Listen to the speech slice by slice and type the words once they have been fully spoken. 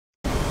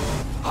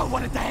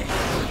what a day!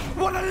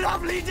 What a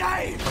lovely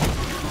day!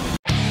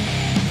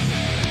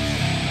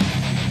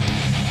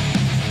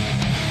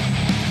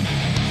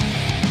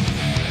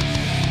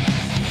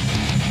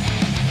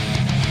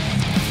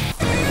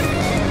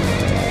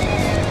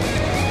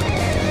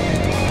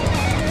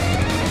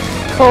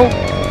 Cool.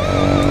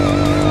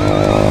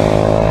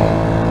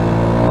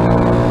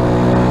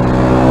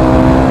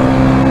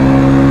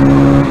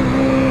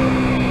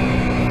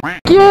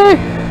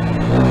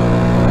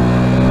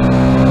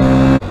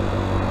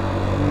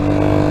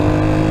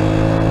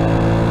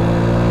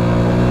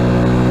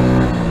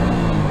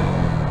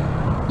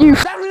 You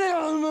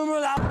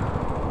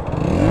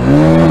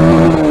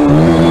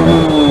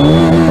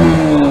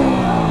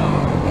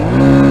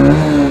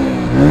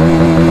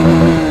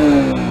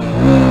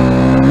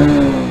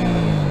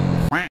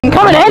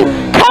coming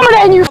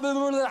in, you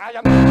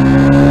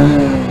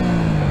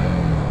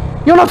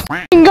wanna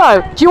f***ing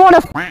go? Do you wanna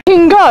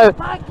f***ing go?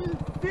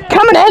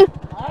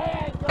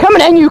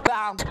 Coming in, you get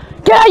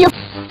out of your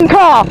f***ing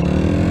car.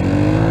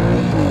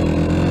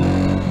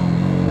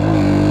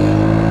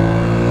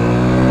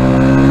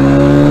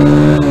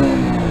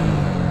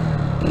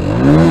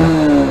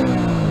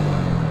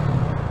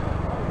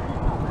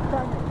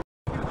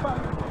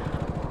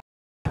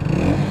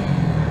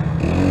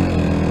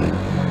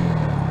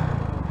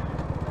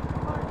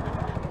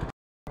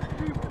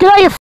 Get out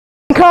of your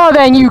f***ing car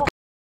then, you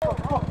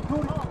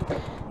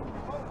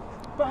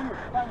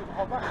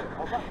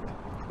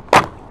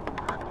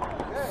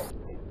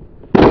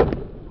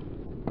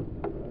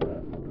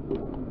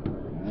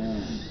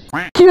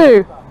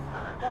you.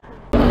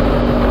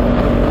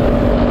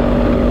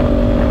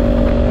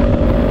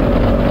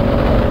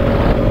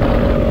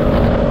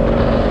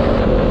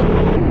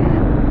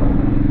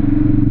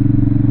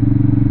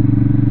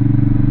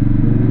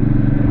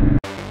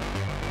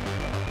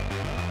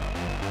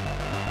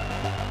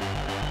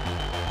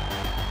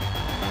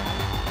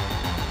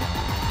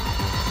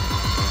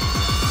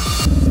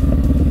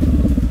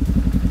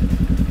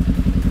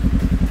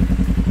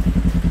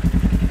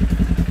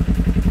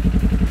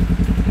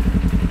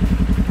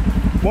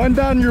 One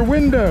down your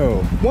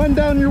window. One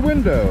down your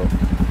window.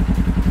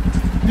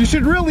 You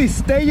should really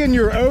stay in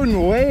your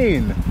own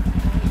lane.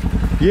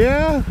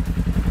 Yeah?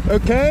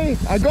 Okay?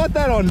 I got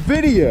that on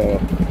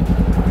video.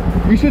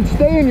 You should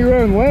stay in your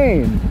own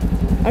lane.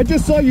 I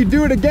just saw you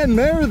do it again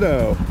there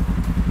though.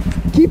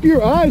 Keep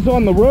your eyes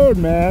on the road,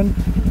 man.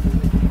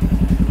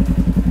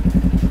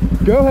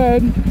 Go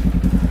ahead.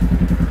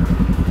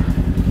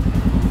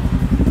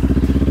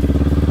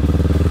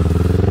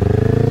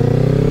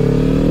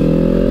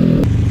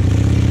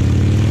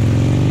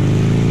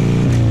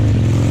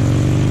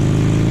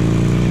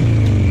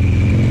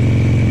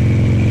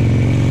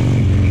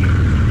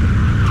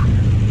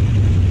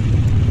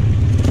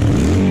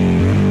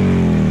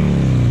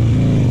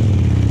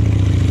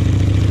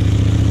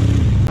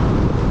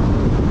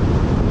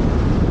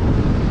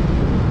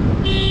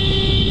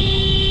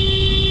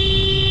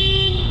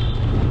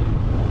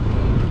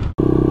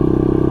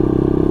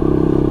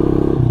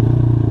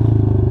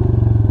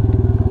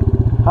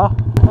 Huh?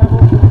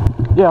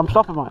 Yeah, I'm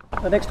stopping, mate.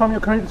 The next time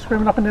you're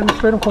screaming up and down the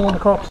street, I'm calling the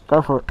cops.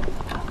 Go for it.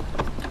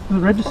 Is it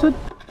registered?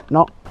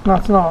 No. No,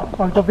 it's not.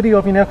 I've got video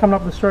of you now coming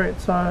up the street,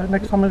 so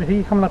next time I hear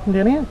you coming up and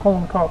down here, I'm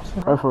calling the cops.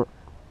 Go for it.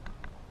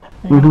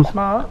 You're gonna be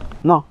smart.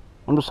 No,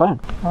 I'm just saying.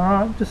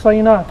 Alright, just so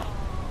you know.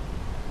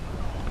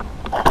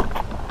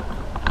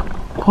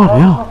 What Knock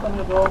now? on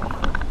your door.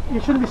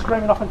 You shouldn't be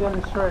screaming up and down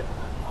the street.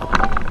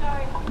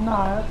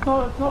 No,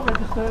 it's not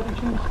registered. You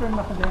shouldn't be screaming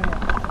up and down here.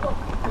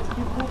 Just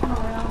keep walking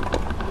around.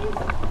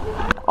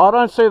 I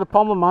don't see the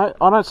problem, mate.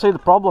 I don't see the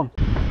problem.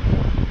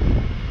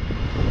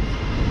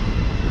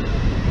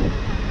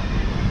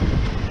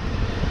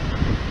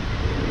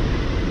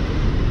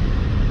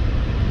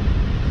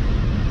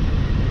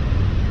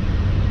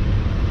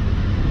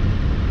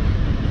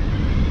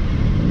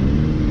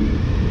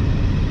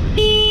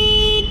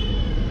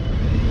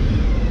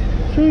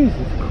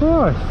 Jesus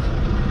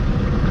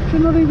Christ.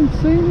 Did not even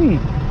see me.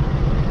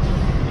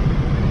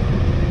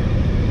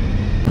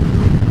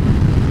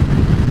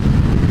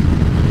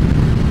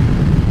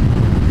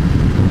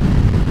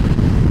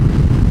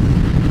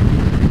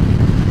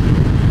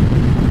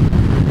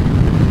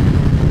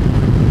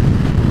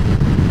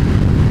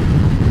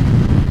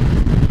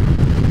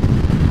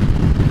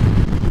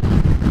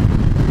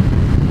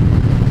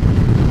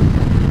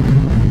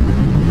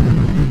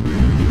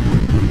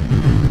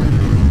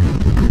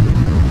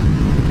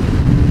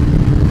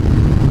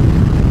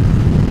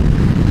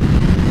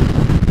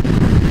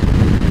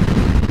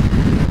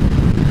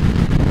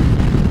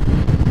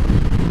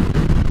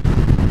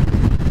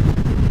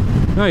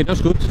 Nee, dat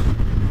is goed.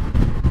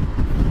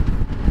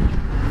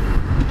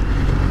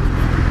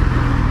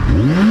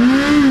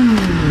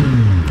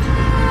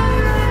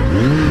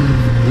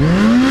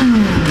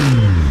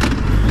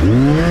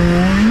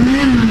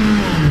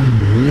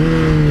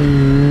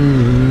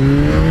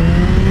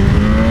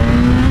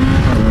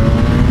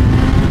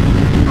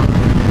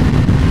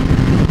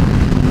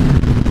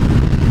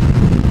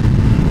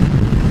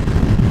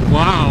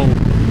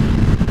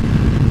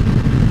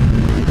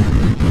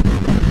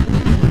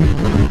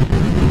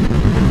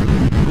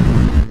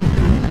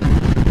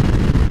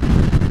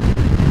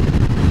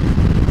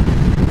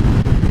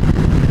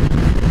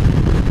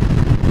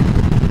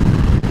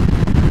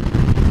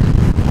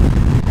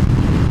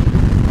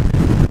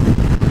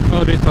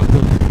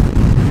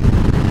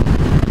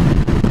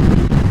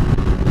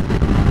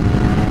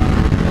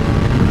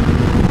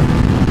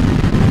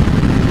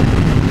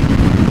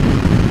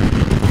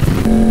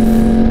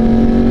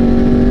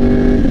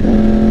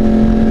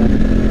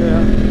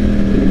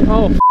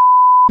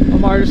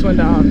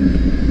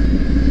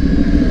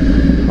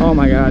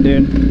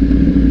 dude.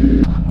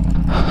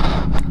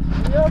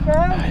 You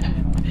okay?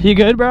 You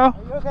good, bro? Are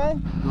you okay?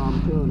 No,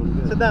 I'm chilling. I'm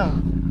good. Sit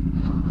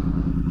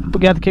down. We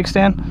got the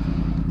kickstand.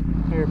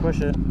 Here, push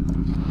it.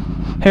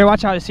 Here,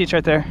 watch out. The seat's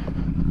right there.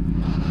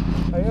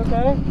 Are you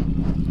okay?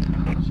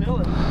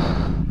 Chilling.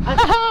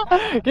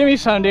 Give me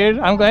some, dude.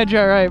 I'm glad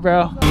you're alright,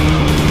 bro.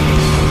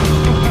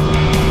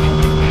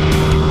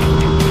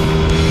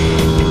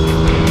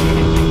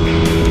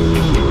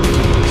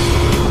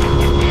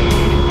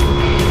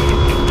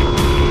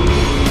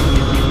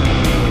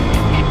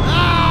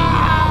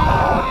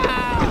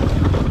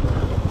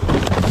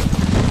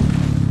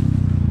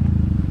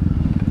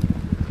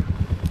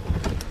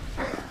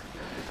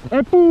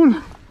 Epul!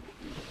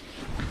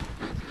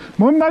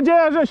 Mam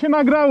nadzieję, że się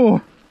nagrało.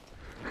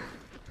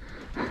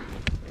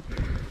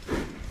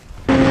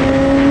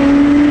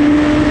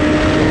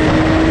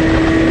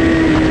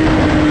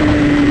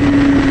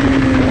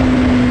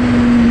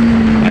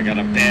 I got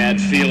a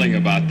bad feeling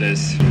about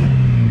this.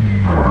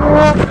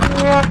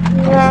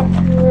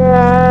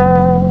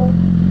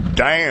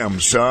 Damn,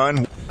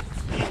 son.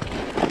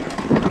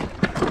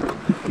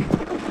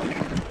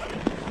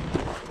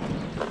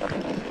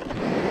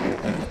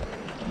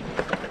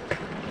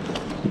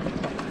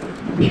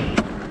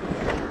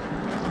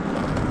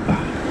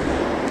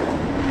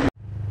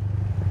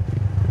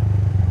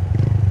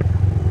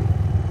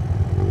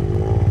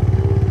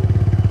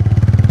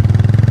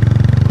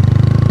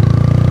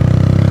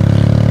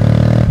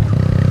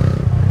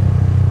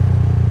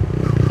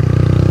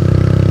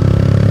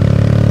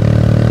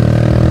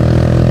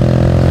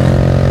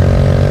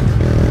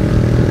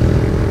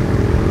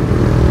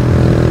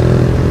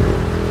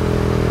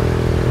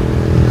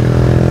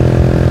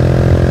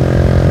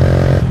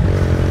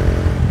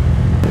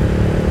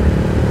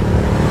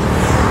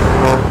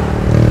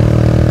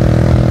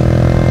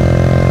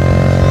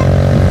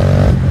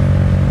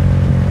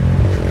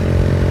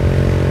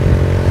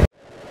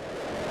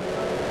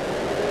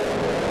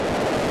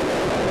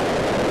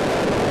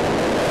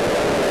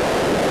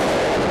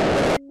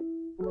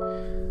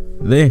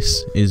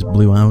 This is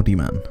Blue Audi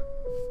Man.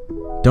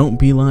 Don't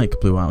be like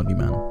Blue Audi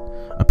Man.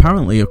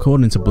 Apparently,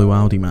 according to Blue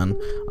Audi Man,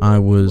 I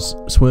was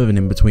swerving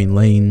in between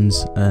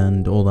lanes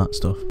and all that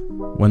stuff,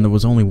 when there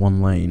was only one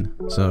lane,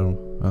 so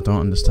I don't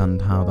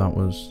understand how that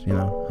was, you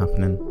know,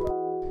 happening.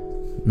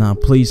 Now,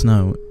 please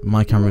note,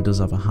 my camera does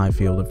have a high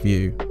field of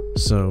view,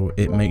 so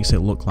it makes it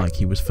look like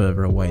he was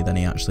further away than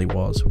he actually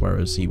was,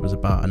 whereas he was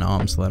about an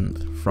arm's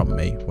length from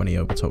me when he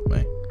overtook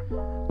me.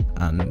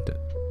 And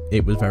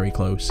it was very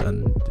close,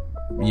 and,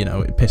 you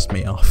know, it pissed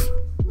me off.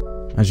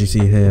 As you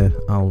see here,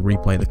 I'll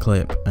replay the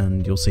clip,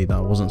 and you'll see that I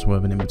wasn't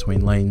swerving in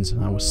between lanes,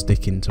 I was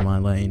sticking to my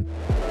lane.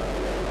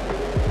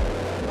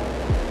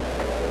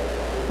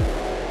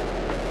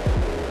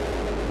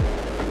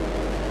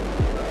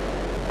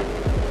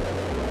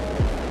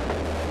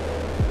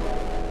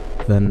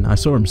 Then I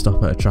saw him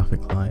stop at a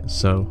traffic light,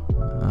 so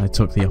I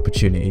took the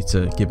opportunity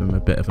to give him a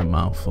bit of a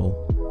mouthful,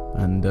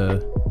 and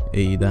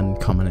he then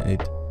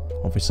commented,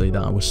 obviously,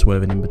 that I was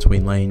swerving in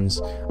between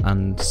lanes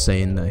and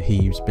saying that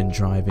he's been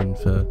driving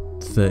for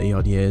 30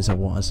 odd years or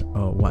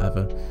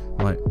whatever.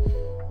 Like,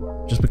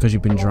 just because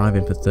you've been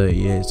driving for 30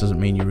 years doesn't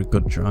mean you're a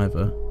good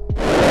driver.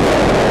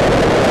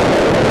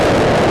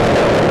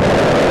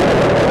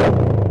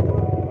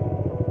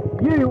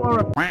 You are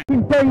a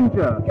f***ing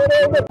danger! You're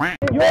a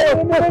fucking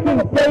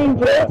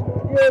danger!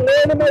 You're a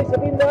learner, mate,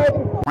 I've been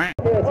driving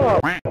oh,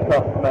 f***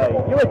 off, mate.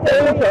 You're a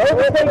danger!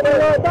 Overtaking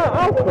like that,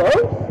 how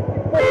close?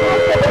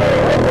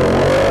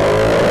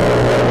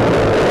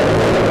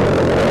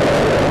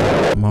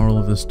 Moral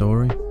of the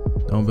story?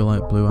 Don't be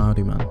like Blue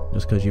Audi Man.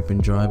 Just because you've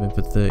been driving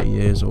for 30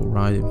 years or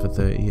riding for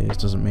 30 years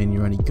doesn't mean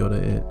you're any good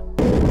at it.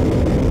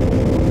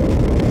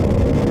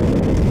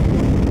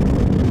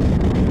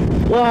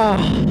 Wow.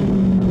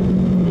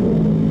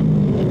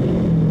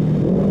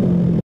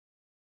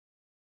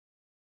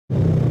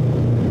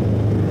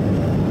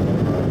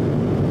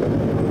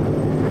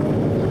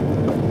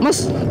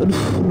 Mas, aduh.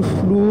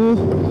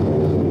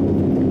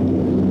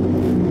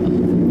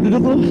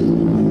 Duduk lu.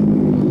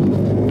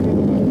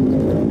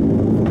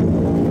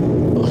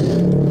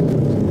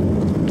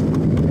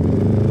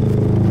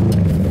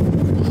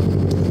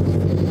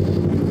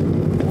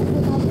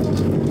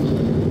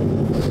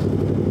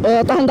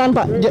 Tahan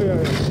Pak.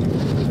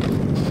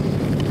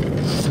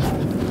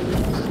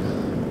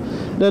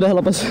 Udah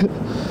lepas.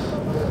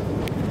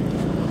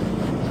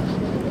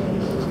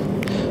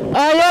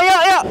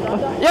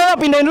 Ya,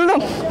 pindahin dulu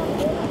dong.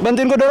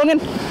 Bantuin gue dorongin.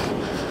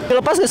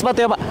 Dilepas gak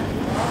sepatu ya, Pak?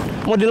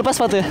 Mau dilepas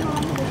sepatu ya?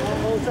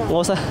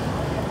 Nggak usah.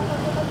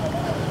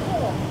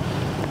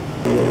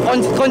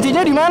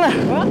 Kuncinya di mana?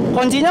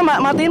 Kuncinya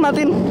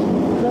matiin.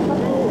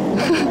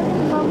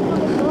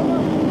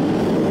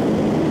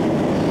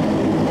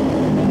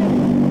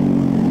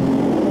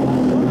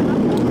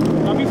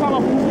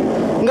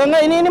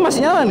 Enggak, ini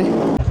masih nyala nih.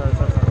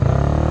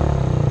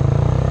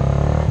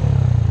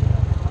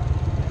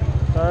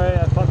 Sorry,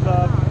 I fucked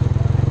up.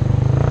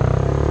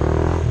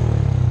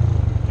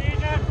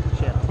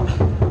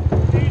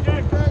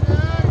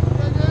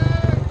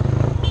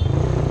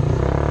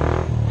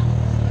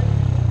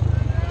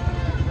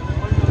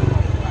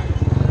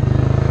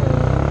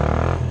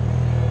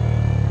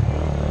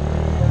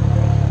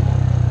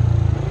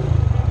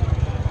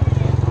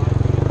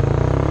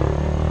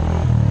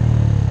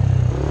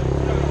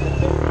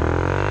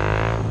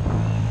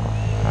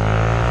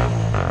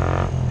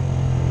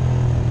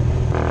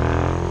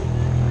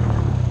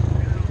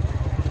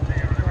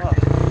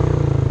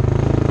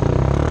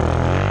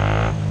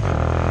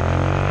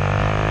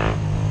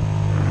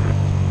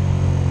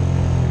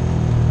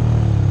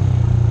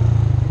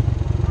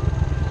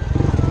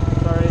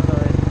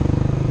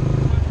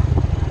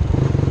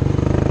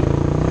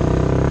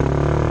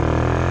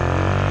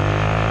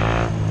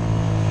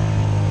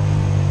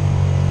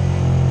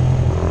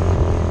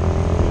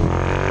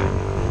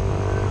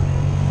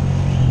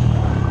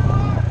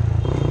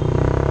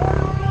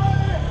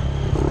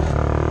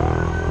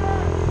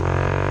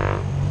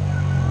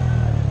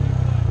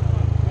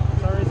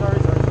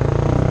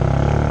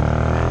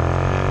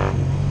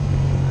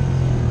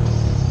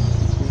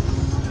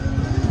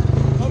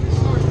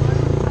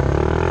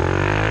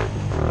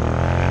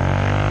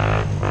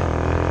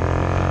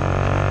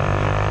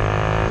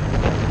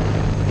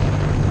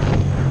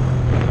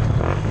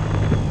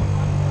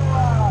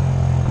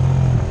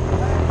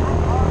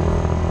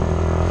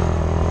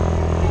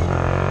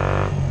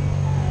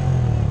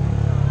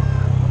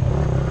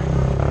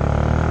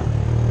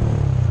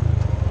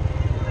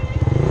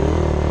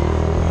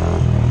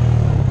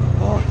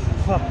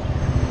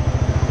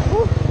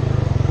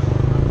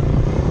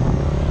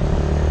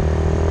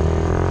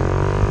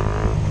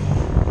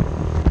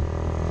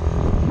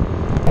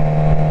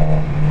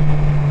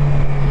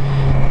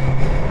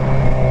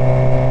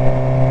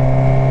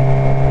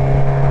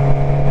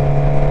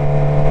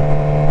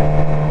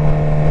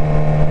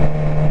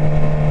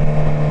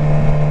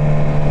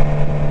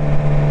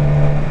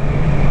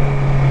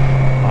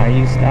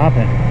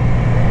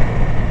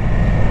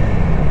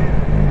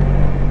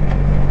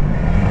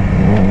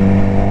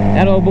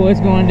 That old boy's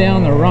going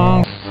down the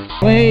wrong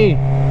way.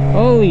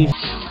 Holy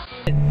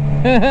shit.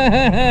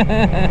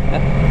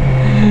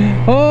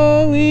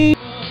 Holy shit,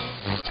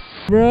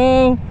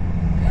 bro.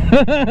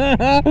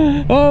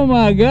 Oh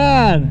my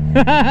god.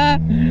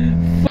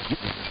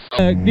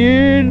 Fuck,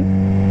 dude.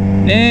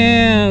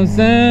 Damn,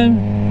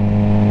 son.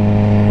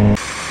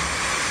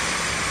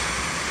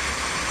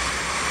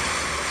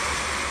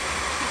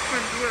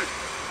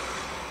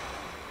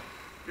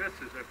 Yes,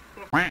 I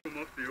fucked him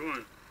off the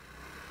one.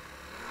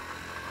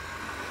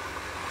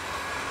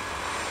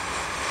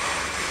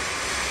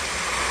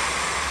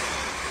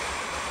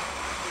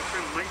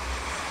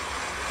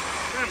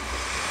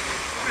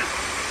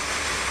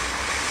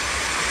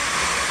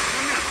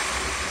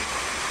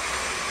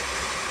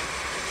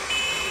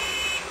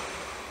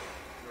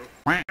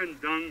 Fucking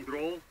dung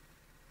droll.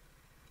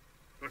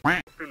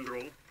 Fucking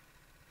droll.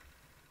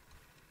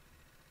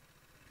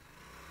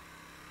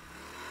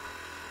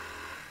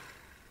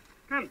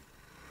 Come.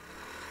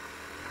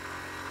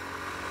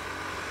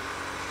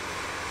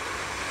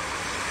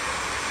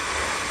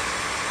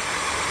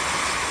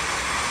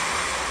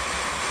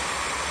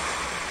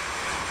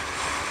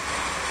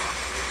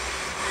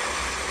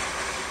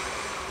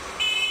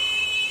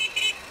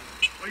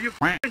 Are you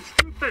fucking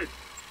stupid?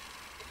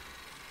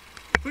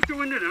 Put your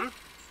window down.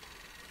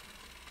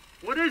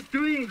 What is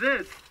doing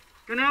this?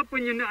 Can help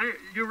when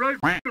you rode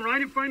right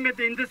in front of me at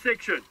the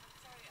intersection.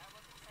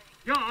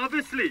 Yeah,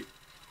 obviously.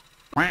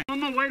 I'm on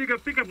my way to go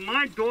pick up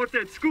my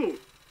daughter at school.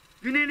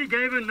 You nearly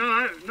gave her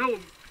no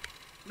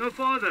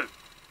father.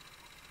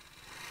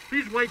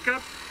 Please wake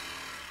up.